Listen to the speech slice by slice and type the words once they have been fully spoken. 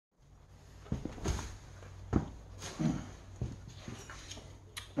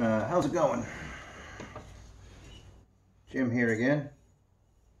How's it going? Jim here again.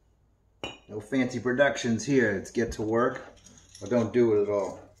 No fancy productions here. Let's get to work, or don't do it at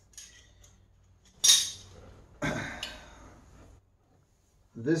all.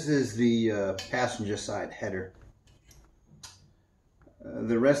 This is the passenger side header.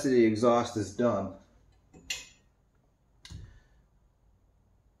 The rest of the exhaust is done.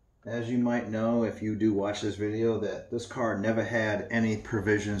 As you might know, if you do watch this video, that this car never had any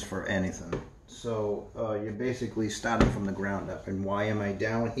provisions for anything. So you're basically starting from the ground up. And why am I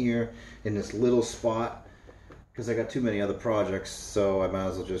down here in this little spot? Because I got too many other projects, so I might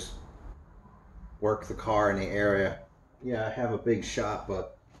as well just work the car in the area. Yeah, I have a big shop,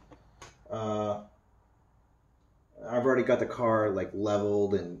 but I've already got the car like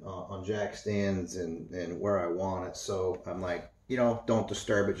leveled and on jack stands and where I want it. So I'm like, you know, don't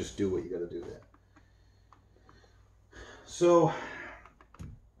disturb it, just do what you got to do there. So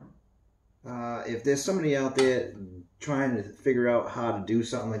if there's somebody out there trying to figure out how to do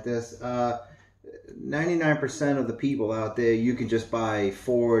something like this, 99% of the people out there, you can just buy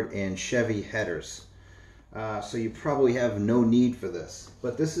Ford and Chevy headers. So you probably have no need for this.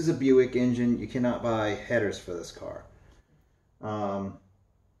 But this is a Buick engine. You cannot buy headers for this car.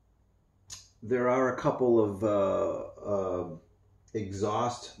 There are a couple of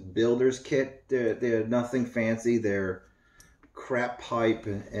exhaust builders kit. They're nothing fancy. They're crap pipe,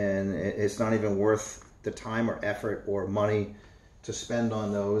 and it's not even worth the time or effort or money to spend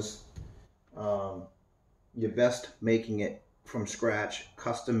on those. You're best making it from scratch,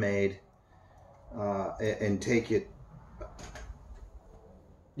 custom made, and take it.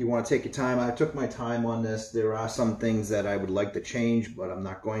 You want to take your time. I took my time on this. There are some things that I would like to change, but I'm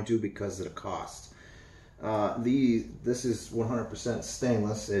not going to because of the cost. This is 100%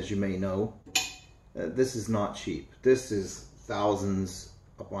 stainless, as you may know. This is not cheap. This is thousands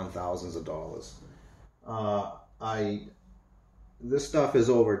upon thousands of dollars. This stuff is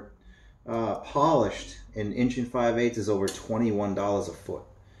over polished, and 1 5/8 is over $21 a foot.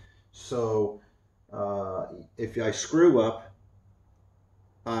 So if I screw up,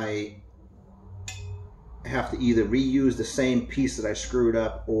 I have to either reuse the same piece that I screwed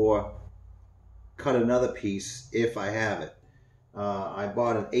up or cut another piece if I have it. I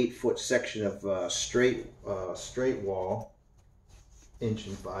bought an 8-foot section of straight wall, 1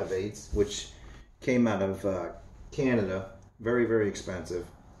 5/8, which came out of Canada. Very, very expensive.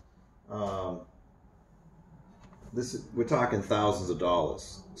 We're talking thousands of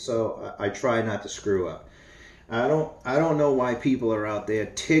dollars. So I try not to screw up. I don't know why people are out there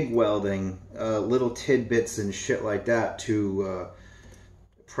TIG welding little tidbits and shit like that to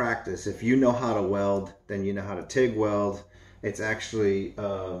practice. If you know how to weld, then you know how to TIG weld. It's actually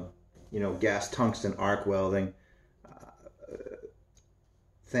you know, gas tungsten arc welding.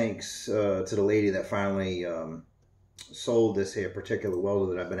 Thanks to the lady that finally sold this here particular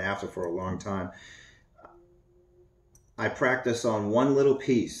welder that I've been after for a long time. I practice on one little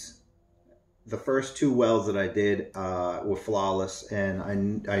piece. The first 2 welds that I did were flawless,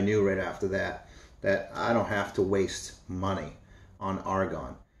 and I knew right after that I don't have to waste money on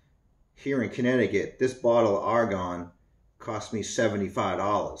argon. Here in Connecticut, this bottle of argon cost me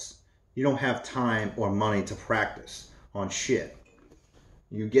 $75. You don't have time or money to practice on shit.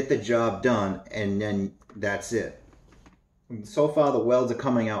 You get the job done, and then that's it. So far, the welds are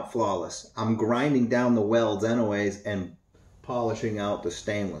coming out flawless. I'm grinding down the welds anyways and polishing out the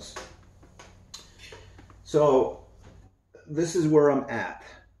stainless. So this is where I'm at.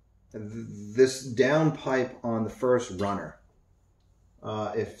 This down pipe on the first runner.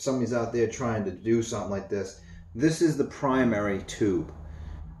 If somebody's out there trying to do something like this, this is the primary tube.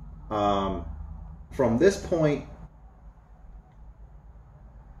 From this point,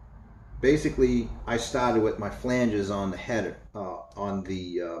 basically, I started with my flanges on the header, on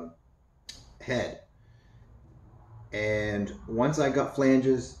the head. And once I got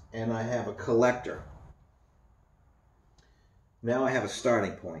flanges and I have a collector, now I have a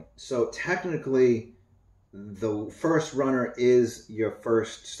starting point. So technically, the first runner is your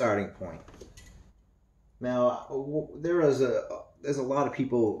first starting point. Now, there's a lot of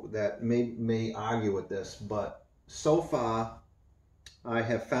people that may argue with this, but so far, I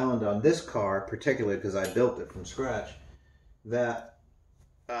have found on this car, particularly because I built it from scratch, that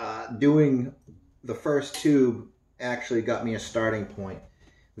doing the first tube actually got me a starting point.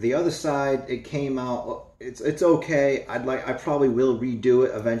 The other side, it came out, it's okay. I probably will redo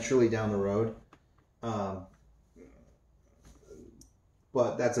it eventually down the road.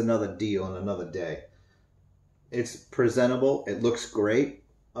 But that's another deal and another day. It's presentable. It looks great.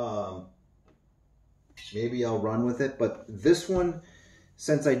 Maybe I'll run with it. But this one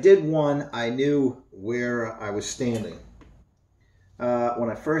since I did one, I knew where I was standing.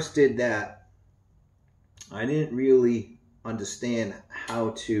 When I first did that, I didn't really understand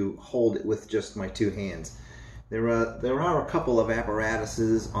how to hold it with just my two hands. There are a couple of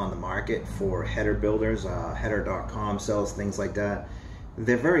apparatuses on the market for header builders. Header.com sells things like that.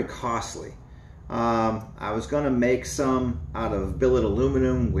 They're very costly. I was going to make some out of billet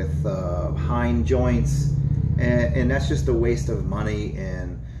aluminum with hind joints, and that's just a waste of money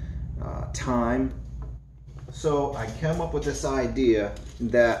and time. So I came up with this idea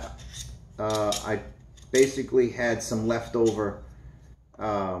that I basically had some leftover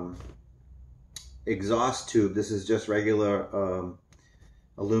exhaust tube. This is just regular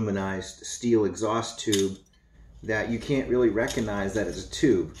aluminized steel exhaust tube that you can't really recognize that it's a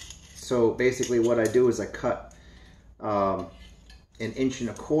tube. So basically what I do is I cut an 1.25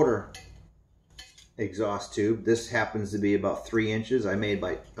 inch exhaust tube. This happens to be about 3 inches. I made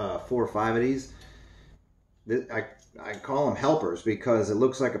like 4 or 5 of these. I call them helpers because it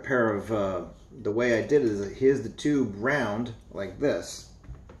looks like a pair of, the way I did it is, here's the tube round like this.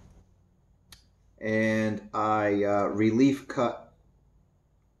 And I relief cut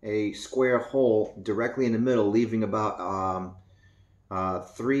a square hole directly in the middle, leaving about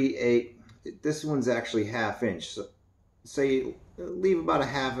 3/8. This one's actually 1/2 inch. So say leave about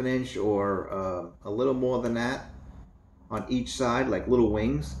 1/2 inch or a little more than that on each side, like little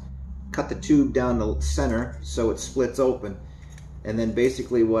wings. Cut the tube down the center so it splits open, and then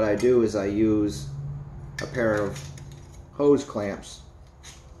basically what I do is I use a pair of hose clamps.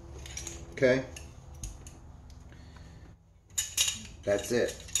 Okay, that's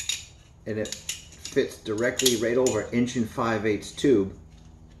it, and it fits directly right over 1 5/8 inch tube.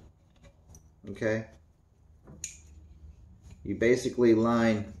 Okay, you basically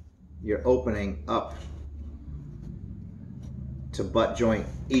line your opening up to butt joint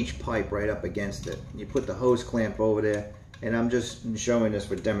each pipe right up against it. You put the hose clamp over there, and I'm just showing this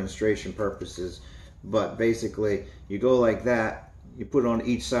for demonstration purposes, but basically you go like that, you put it on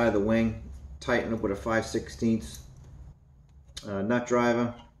each side of the wing, tighten up with a 5/16 nut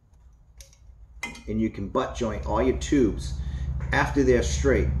driver, and you can butt joint all your tubes after they're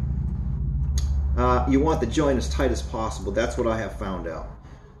straight. You want the joint as tight as possible. That's what I have found out.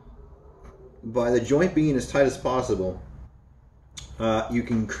 By the joint being as tight as possible, you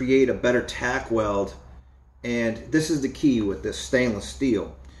can create a better tack weld, and this is the key with this stainless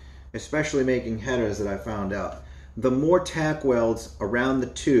steel, especially making headers that I found out. The more tack welds around the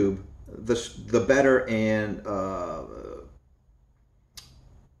tube, the better and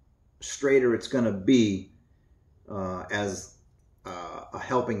straighter it's going to be as a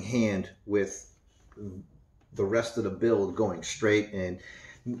helping hand with the rest of the build going straight. And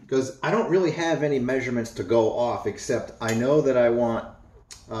because I don't really have any measurements to go off, except I know that I want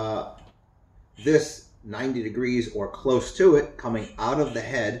this 90 degrees or close to it coming out of the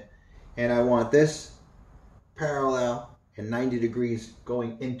head, and I want this parallel and 90 degrees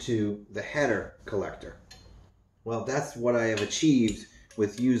going into the header collector. Well, that's what I have achieved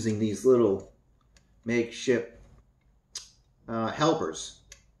with using these little makeshift helpers.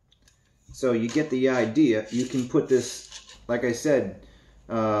 So you get the idea. You can put this, like I said,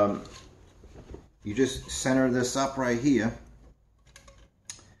 you just center this up right here.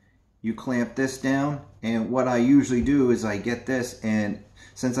 You clamp this down, and what I usually do is I get this, and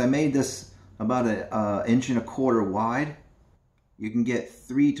since I made this about an 1.25 inch wide, you can get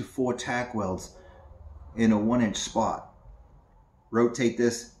 3 to 4 tack welds in a 1 inch spot. Rotate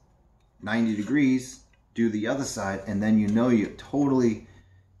this 90 degrees, do the other side, and then you know you're totally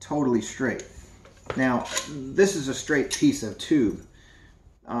straight. Now, this is a straight piece of tube.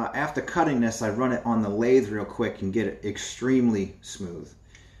 After cutting this, I run it on the lathe real quick and get it extremely smooth.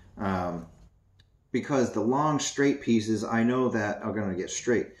 Because the long straight pieces, I know that are going to get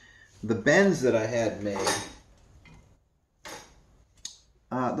straight. The bends that I had made,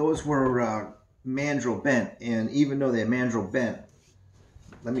 those were mandrel bent, and even though they're mandrel bent,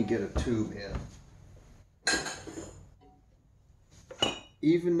 let me get a tube in.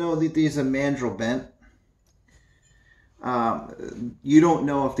 Even though these are mandrel bent, you don't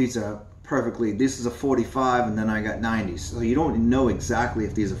know if these are perfectly, this is a 45 and then I got 90s, so you don't know exactly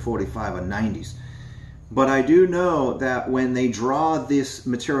if these are 45 or 90s. But I do know that when they draw this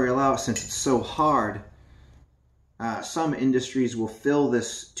material out, since it's so hard, some industries will fill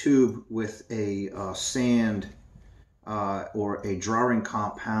this tube with a sand or a drawing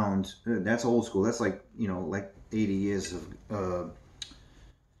compound. That's old school. That's like, you know, like 80 years of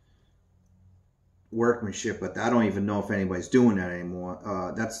workmanship, but I don't even know if anybody's doing that anymore.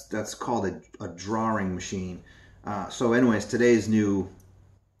 That's called a drawing machine. So anyways, today's new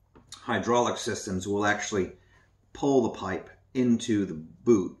hydraulic systems will actually pull the pipe into the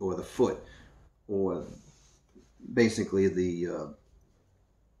boot or the foot, or basically the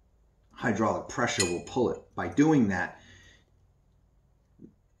hydraulic pressure will pull it. By doing that,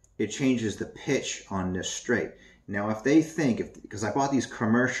 it changes the pitch on this straight. Now, if they think, because I bought these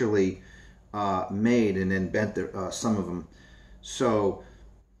commercially made and then bent some of them, so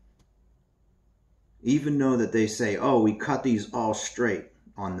even though that they say, oh, we cut these all straight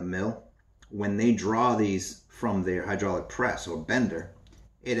on the mill, when they draw these from their hydraulic press or bender,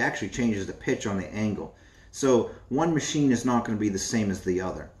 it actually changes the pitch on the angle. So one machine is not going to be the same as the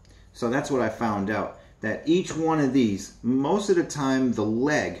other. So that's what I found out, that each one of these, most of the time the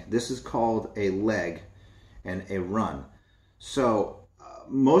leg, this is called a leg and a run. So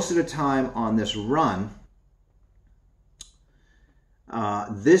most of the time on this run,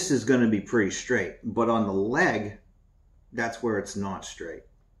 this is going to be pretty straight, but on the leg, that's where it's not straight.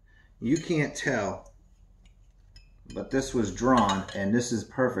 You can't tell, but this was drawn and this is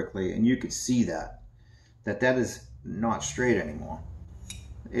perfectly, and you could see that is not straight anymore.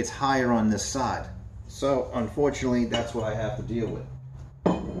 It's higher on this side. So unfortunately, that's what I have to deal with.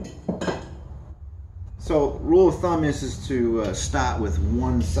 So rule of thumb is to start with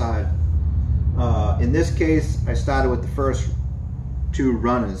one side. In this case, I started with the first two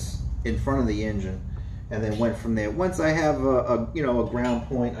runners in front of the engine and then went from there. Once I have a ground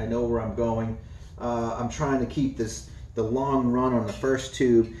point, I know where I'm going. I'm trying to keep the long run on the first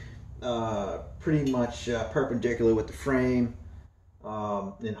tube pretty much perpendicular with the frame,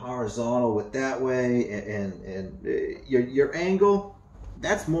 and horizontal with that way, and your angle,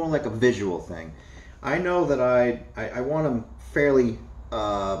 that's more like a visual thing. I know that I want them fairly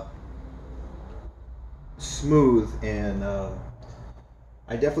smooth, and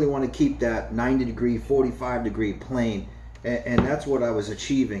I definitely want to keep that 90 degree, 45 degree plane, and that's what I was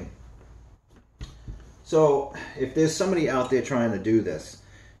achieving. So if there's somebody out there trying to do this,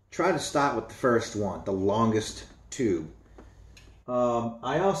 try to start with the first one, the longest tube.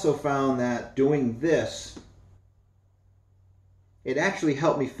 I also found that doing this, it actually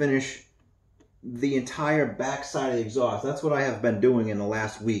helped me finish the entire back side of the exhaust. That's what I have been doing in the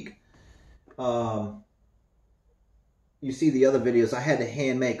last week. You see the other videos, I had to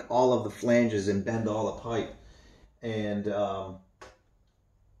hand make all of the flanges and bend all the pipe. And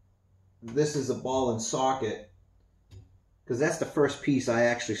this is a ball and socket, because that's the first piece I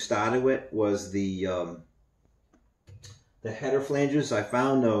actually started with, was the header flanges. I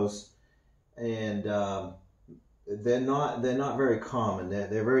found those, and they're not very common.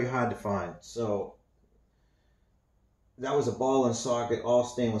 They're very hard to find. So that was a ball and socket, all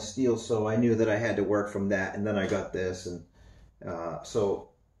stainless steel, so I knew that I had to work from that, and then I got this. And so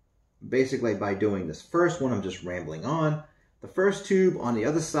basically by doing this first one, I'm just rambling on. The first tube on the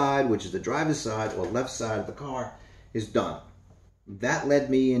other side, which is the driver's side or left side of the car, is done. That led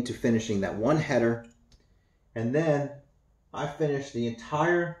me into finishing that one header, and then I finished the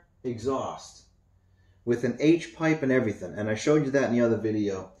entire exhaust with an H pipe and everything, and I showed you that in the other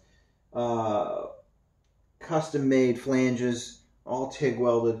video. Custom made flanges, all TIG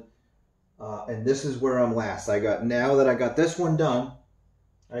welded, and this is where I'm last. Now that I got this one done,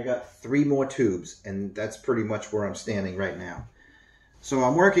 I got 3 more tubes, and that's pretty much where I'm standing right now. So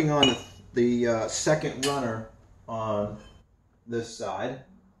I'm working on the second runner on this side.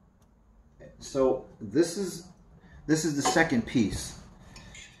 So this is the second piece.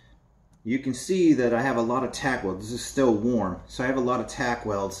 You can see that I have a lot of tack welds. This is still warm, so I have a lot of tack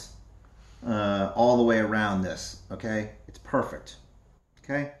welds all the way around this. Okay, it's perfect.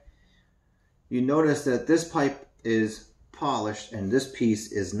 Okay, you notice that this pipe is polished and this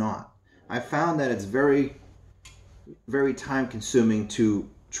piece is not. I found that it's very, very time consuming to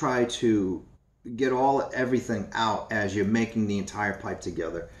try to get everything out as you're making the entire pipe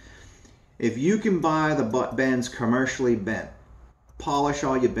together. If you can buy the bends commercially bent, polish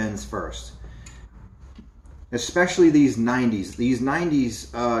all your bends first. Especially these 90s. These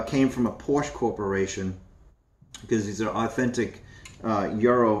 90s came from a Porsche corporation, because these are authentic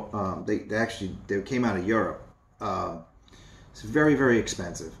Euro. They came out of Europe. It's very, very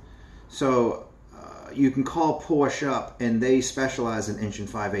expensive. So you can call Porsche up, and they specialize in 1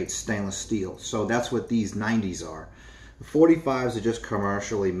 5/8 stainless steel. So that's what these 90s are. The 45s are just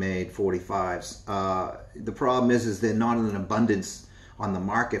commercially made 45s. The problem is they're not in abundance on the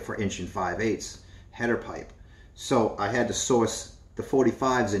market for 1 5/8 header pipe. So I had to source the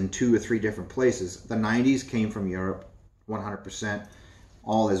 45s in 2 or 3 different places. The 90s came from Europe, 100%,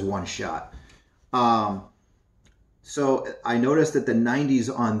 all as one shot. So I noticed that the 90s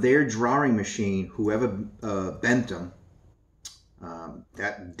on their drawing machine, whoever bent them,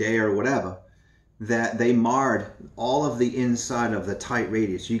 that day or whatever, that they marred all of the inside of the tight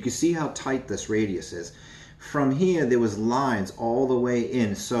radius. You can see how tight this radius is. From here, there was lines all the way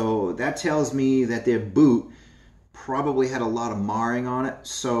in. So that tells me that their boot probably had a lot of marring on it.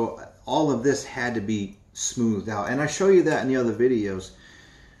 So all of this had to be smoothed out. And I show you that in the other videos.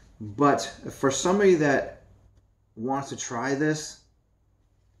 But for somebody that wants to try this,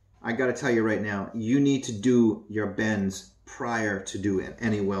 I got to tell you right now, you need to do your bends prior to doing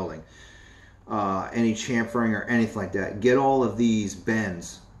any welding, any chamfering or anything like that. Get all of these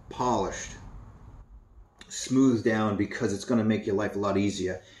bends polished, smoothed down, because it's going to make your life a lot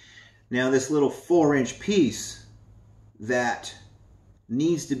easier. Now this little 4-inch piece that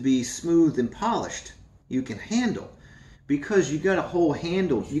needs to be smoothed and polished, you can handle, because you got a whole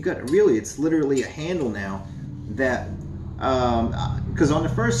handle. You got, really, it's literally a handle now that, because on the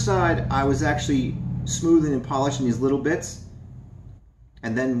first side I was actually smoothing and polishing these little bits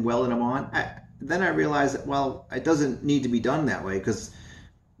and then welding them on. Then I realized that, well, it doesn't need to be done that way, because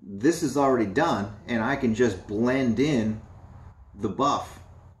this is already done and I can just blend in the buff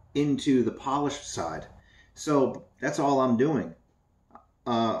into the polished side. So that's all I'm doing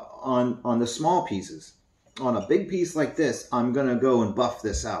on the small pieces. On a big piece like this, I'm gonna go and buff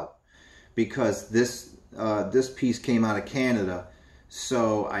this out, because this piece came out of Canada.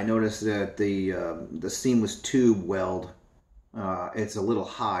 So I noticed that the seamless tube weld, it's a little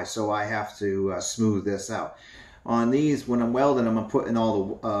high, so I have to smooth this out. On these, when I'm welding them, I'm putting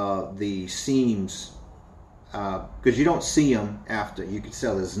all the seams, because you don't see them after. You can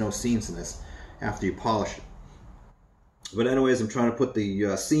tell there's no seams in this after you polish it. But anyways, I'm trying to put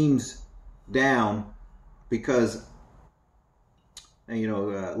the seams down, because, you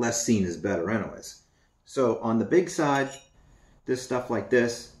know, less seen is better anyways. So on the big side, this stuff like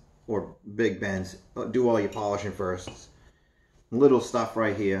this, or big bends, do all your polishing first. Little stuff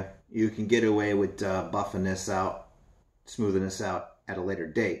right here, you can get away with buffing this out, smoothing this out at a later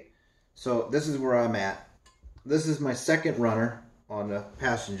date. So this is where I'm at. This is my second runner on the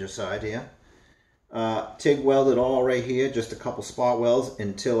passenger side here. TIG welded all right here, just a couple spot welds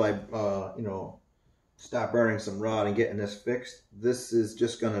until I, you know, stop burning some rod and getting this fixed. This is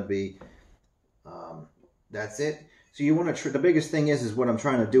just going to be, that's it. So you want to, the biggest thing is what I'm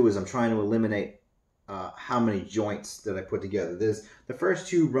trying to do is I'm trying to eliminate how many joints that I put together. The first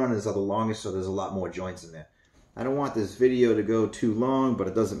 2 runners are the longest, so there's a lot more joints in there. I don't want this video to go too long, but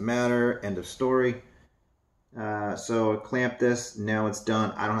it doesn't matter. End of story. So I clamp this. Now it's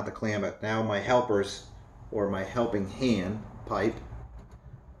done. I don't have to clamp it. Now my helpers, or my helping hand pipe,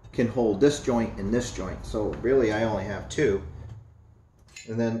 can hold this joint and this joint. So really I only have 2.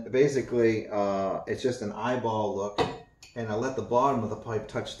 And then basically it's just an eyeball look, and I let the bottom of the pipe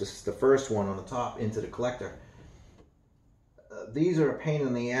touch the first one on the top into the collector. These are a pain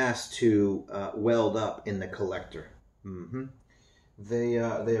in the ass to weld up in the collector. They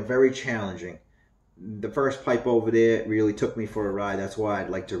are very challenging. The first pipe over there really took me for a ride. That's why I'd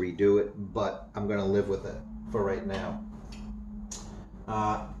like to redo it, but I'm going to live with it for right now.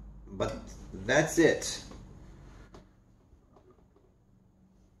 But that's it.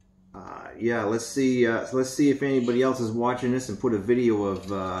 Yeah, let's see if anybody else is watching this and put a video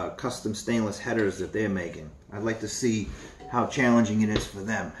of custom stainless headers that they're making. I'd like to see how challenging it is for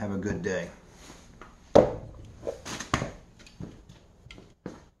them. Have a good day.